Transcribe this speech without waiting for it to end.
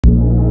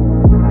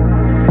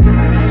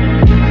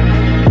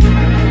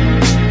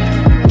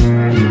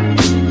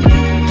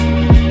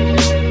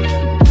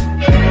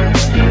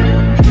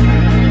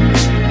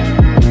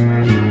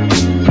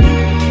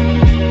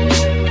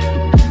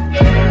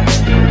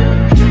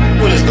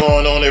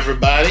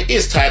everybody?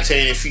 It's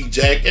TitanicFeet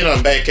Jack, and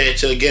I'm back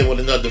at you again with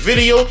another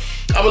video.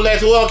 I would like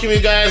to welcome you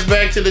guys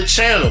back to the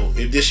channel.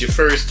 If this is your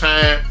first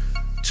time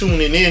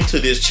tuning into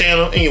this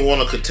channel and you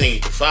want to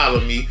continue to follow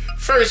me,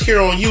 first here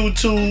on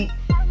YouTube,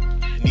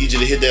 I need you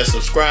to hit that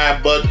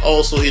subscribe button.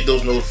 Also hit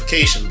those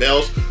notification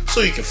bells so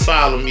you can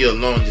follow me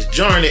along this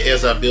journey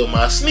as I build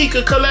my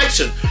sneaker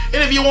collection.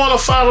 And if you want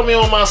to follow me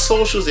on my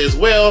socials as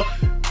well,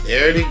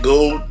 there they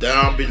go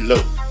down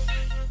below.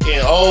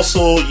 And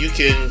also you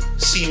can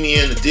see me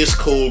in the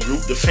Discord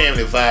group, the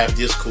Family Vibe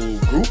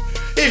Discord group.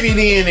 If you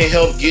need any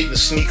help getting the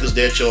sneakers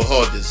that your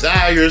heart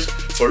desires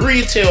for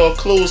retail or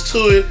close to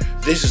it,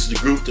 this is the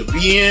group to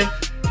be in.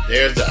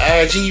 There's the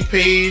IG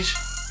page.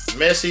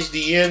 Message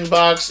the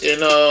inbox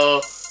and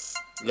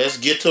let's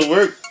get to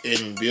work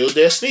and build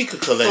that sneaker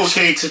collection.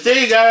 Okay,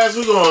 today guys,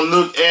 we're gonna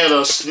look at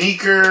a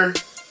sneaker.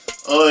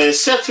 It's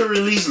set to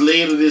release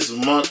later this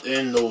month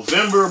in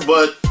November,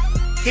 but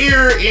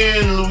here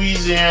in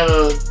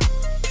Louisiana,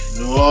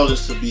 New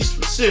Orleans to be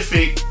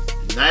specific,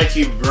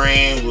 Nike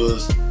brand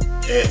was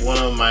at one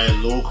of my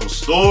local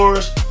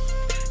stores.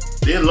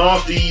 They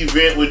launched the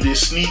event with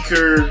this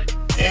sneaker,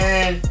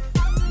 and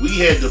we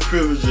had the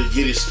privilege of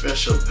getting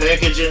special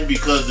packaging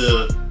because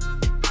the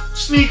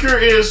sneaker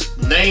is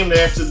named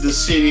after the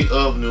city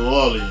of New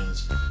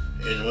Orleans.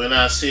 And when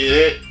I say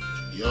that,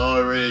 you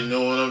already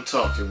know what I'm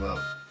talking about.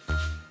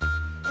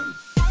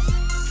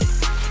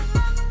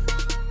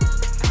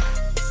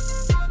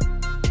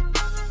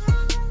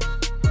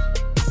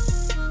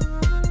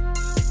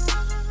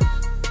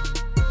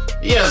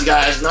 Yes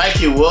guys,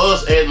 Nike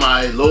was at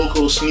my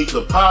local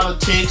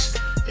sneakerpolitics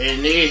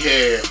and they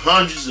had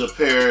hundreds of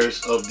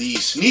pairs of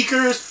these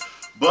sneakers,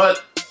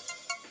 but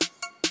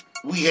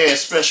we had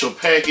special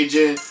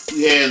packaging.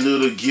 We had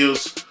little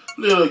gifts,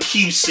 little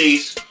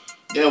keepsakes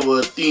that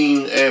were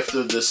themed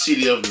after the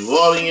city of New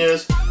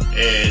Orleans,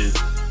 and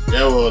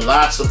there were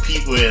lots of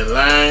people in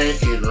line.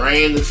 It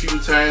rained a few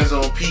times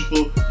on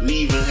people. We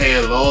even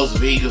had Las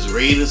Vegas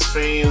Raiders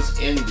fans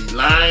in the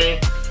line.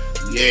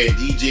 We had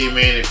DJ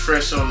Manny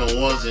Fresh on the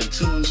ones and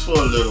twos for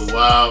a little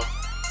while,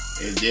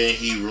 and then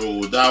he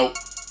rolled out.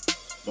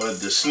 But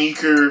the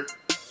sneaker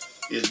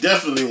is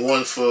definitely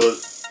one for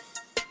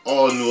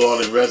all New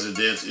Orleans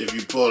residents if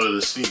you're part of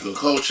the sneaker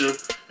culture,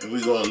 and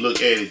we're going to look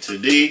at it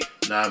today.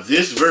 Now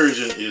this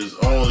version is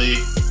only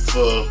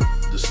for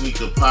the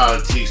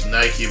sneakerpolitics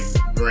Nike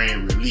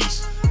brand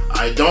release.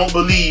 I don't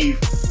believe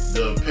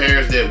the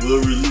pairs that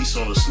will release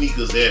on the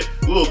sneakers that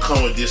will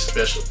come with this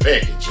special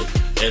package.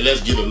 And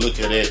let's get a look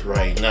at that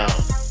right now.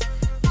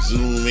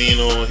 Zoom in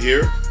on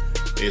here.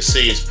 It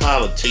says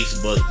politics,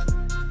 but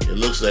it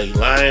looks like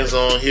lines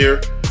on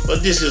here.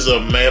 But this is a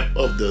map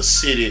of the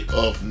city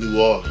of New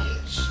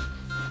Orleans.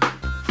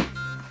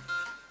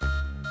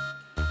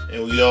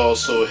 And we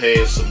also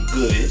have some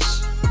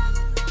goodies.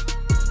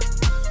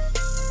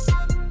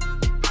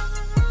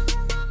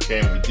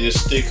 Came with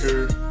this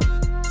sticker.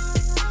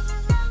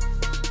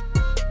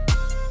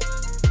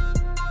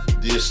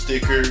 This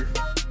sticker.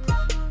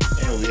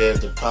 And we have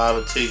the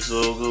politics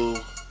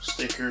logo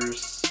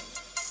stickers.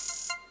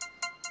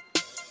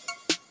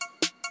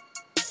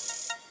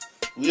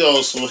 We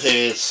also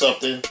had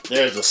something.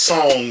 There's a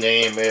song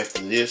name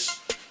after this.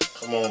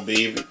 Come on,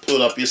 baby. Put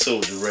up your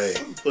soldier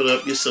rag. Put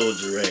up your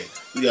soldier rag.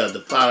 We got the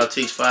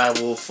Politics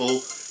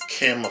 504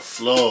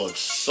 camouflage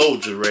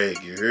soldier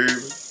rag. You heard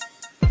me?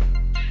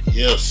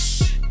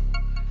 Yes.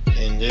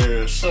 And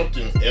there's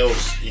something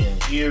else in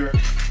here.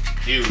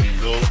 Here we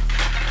go.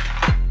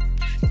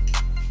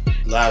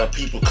 A lot of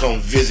people come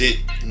visit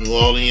New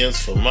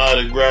Orleans for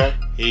Mardi Gras.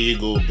 Here you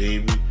go,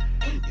 baby.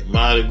 Your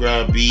Mardi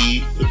Gras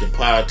bead with the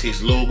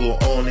Politics logo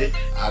on it.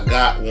 I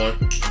got one,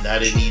 and I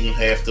didn't even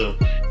have to,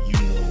 you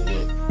know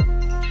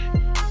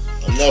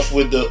what. Enough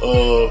with the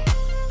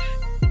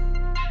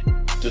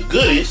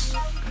goodies.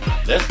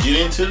 Let's get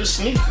into the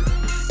sneaker.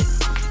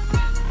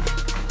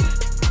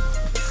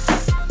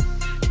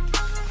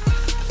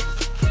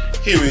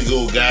 Here we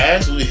go,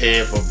 guys. We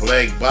have a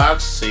black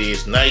box.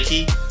 Says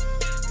Nike.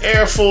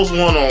 Air Force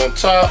One on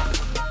top.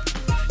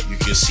 You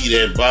can see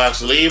that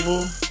box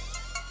label,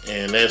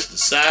 and that's the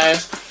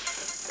size.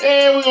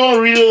 And we're gonna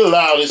read it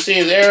aloud. It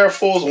says Air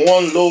Force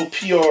One Low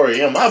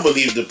PRM. I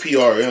believe the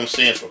PRM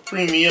stands for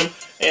premium,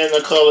 and the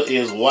color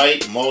is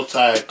white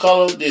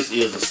multi-color. This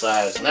is a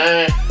size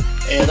 9,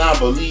 and I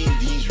believe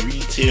these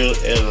retail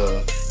at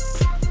a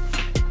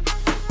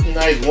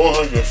nice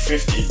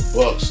 150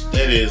 bucks.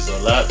 That is a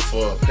lot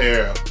for a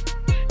pair of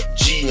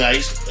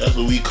G-Nice. That's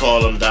what we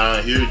call them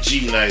down here,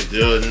 G-Nice.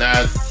 They're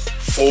not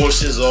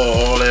Forces or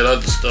all that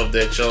other stuff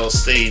that y'all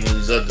say in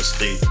these other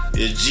states.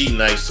 It's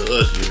G-Nice to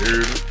us, you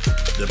heard me?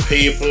 The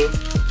paper,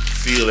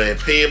 feel that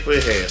paper,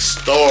 it has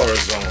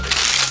stars on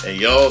it.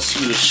 And y'all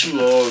see the shoe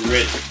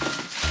already.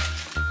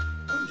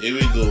 Here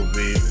we go,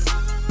 baby.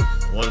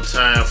 One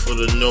time for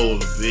the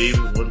Nola, baby.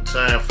 One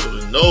time for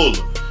the Nola.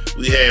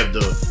 We have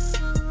the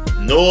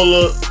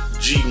Nola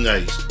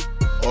G-Nice.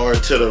 Or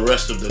to the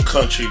rest of the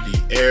country, the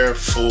Air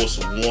Force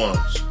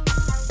Ones.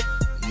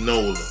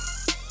 Nola.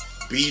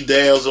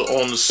 B-Dazzle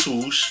on the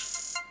swoosh.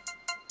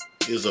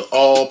 is an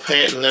all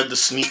patent leather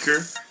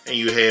sneaker, and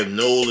you have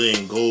Nola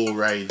in gold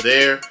right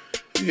there.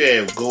 You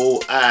have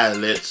gold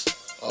eyelets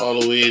all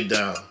the way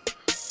down.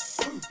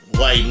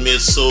 White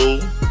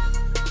midsole.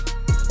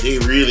 They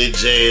really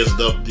jazzed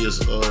up this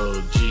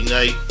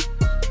G-Nike.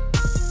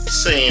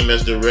 Same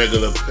as the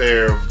regular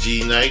pair of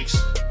G-Nikes.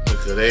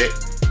 Look at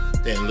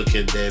that. Then look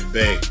at that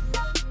back.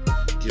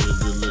 Get a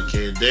good look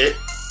at that.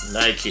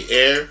 Nike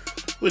Air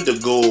with the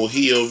gold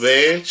heel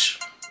badge.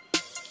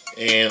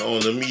 And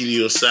on the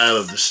medial side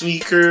of the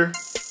sneaker,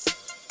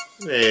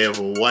 they have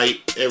a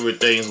white,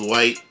 everything's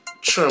white,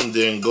 trimmed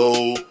in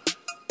gold,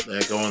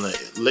 like on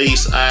the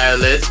lace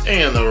eyelets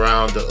and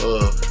around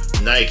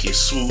the Nike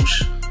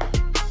swoosh.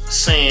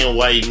 Same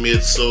white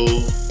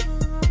midsole.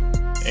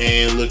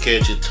 And look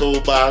at your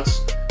toe box.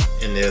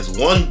 And there's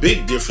one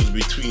big difference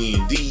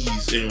between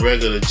these and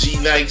regular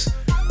G-Nikes.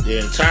 The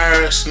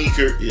entire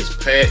sneaker is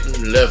patent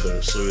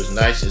leather, so it's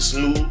nice and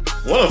smooth.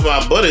 One of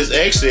my buddies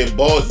actually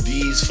bought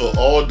these for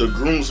all the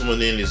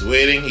groomsmen in his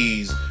wedding.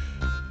 He's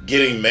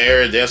getting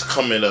married. That's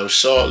coming up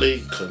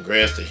shortly.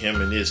 Congrats to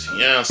him and his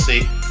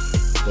fiance.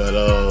 But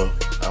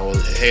I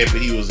was happy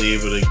he was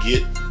able to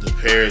get the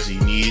pairs he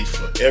needed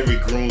for every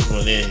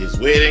groomsman in his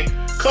wedding.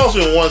 Comes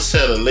with one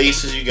set of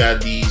laces. You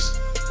got these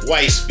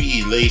white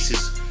speed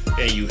laces,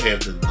 and you have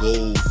the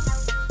gold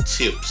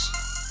tips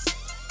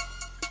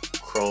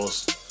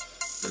across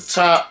the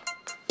top,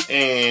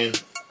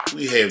 and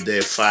we have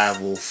that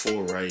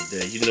 504 right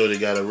there. You know they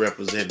gotta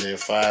represent that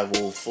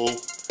 504.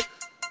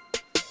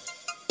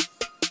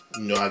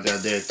 You know I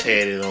got that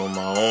tatted on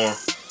my arm.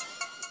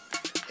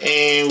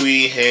 And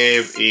we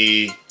have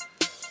a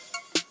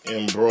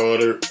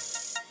embroidered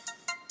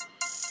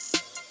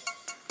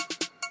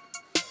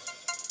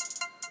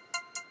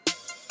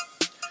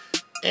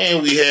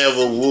and we have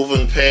a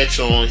woven patch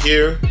on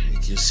here. You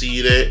can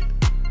see that,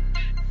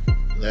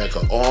 like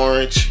an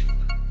orange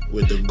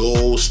with the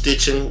gold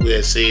stitching where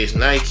it says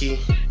Nike.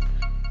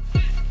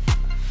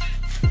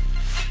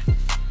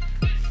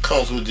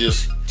 Comes with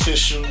this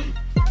tissue.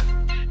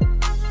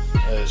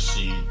 Let's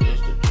see, does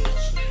the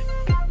pants?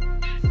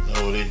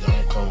 No, they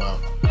don't come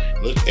out.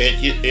 Look at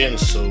your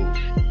insole.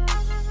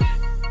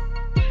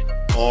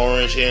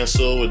 Orange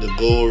insole with the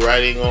gold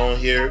writing on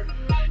here.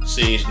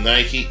 Says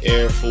Nike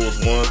Air Force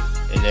One,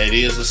 and that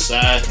is a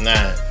size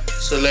 9.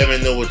 So let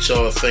me know what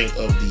y'all think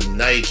of the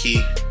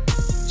Nike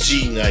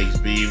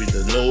G-Nikes, baby.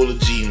 The Nola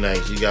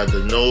G-Nikes. You got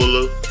the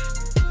Nola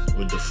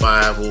with the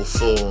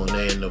 504 on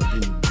there in the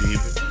boot, baby.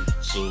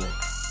 So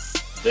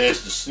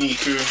that's the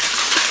sneaker.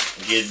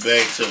 Get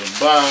back to the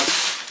box.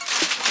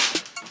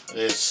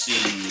 Let's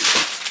see.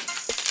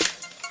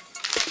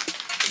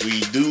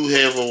 We do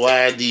have a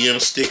YDM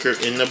sticker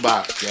in the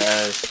box,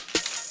 guys.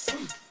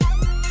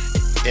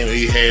 And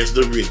it has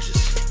the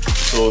ridges.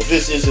 So if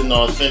this is an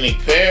authentic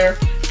pair,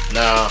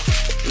 now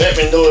let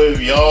me know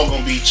if y'all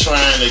gonna be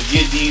trying to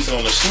get these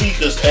on the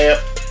Sneakers app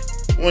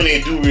when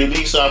they do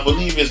release. I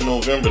believe it's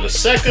November the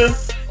 2nd,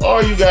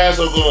 or you guys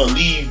are gonna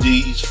leave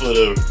these for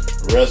the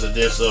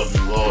residents of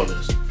New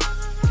Orleans.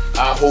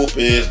 I hope it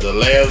is the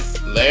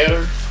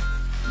latter,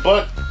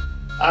 but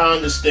I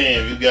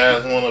understand if you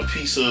guys want a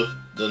piece of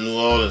the New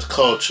Orleans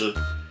culture,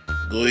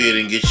 go ahead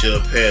and get you a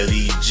pair of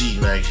these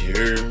G-Nikes, you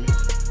heard me?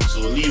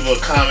 So leave a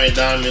comment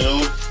down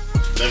below.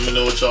 Let me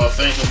know what y'all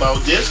think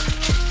about this.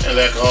 And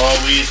like I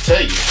always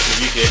tell you, if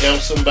you can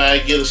help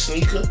somebody get a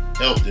sneaker,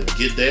 help them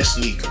get that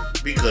sneaker.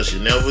 Because you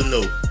never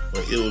know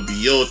when it will be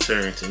your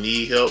turn to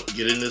need help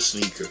getting the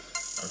sneaker.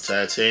 I'm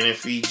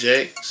TitanicFeet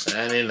Jack,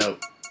 signing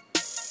out.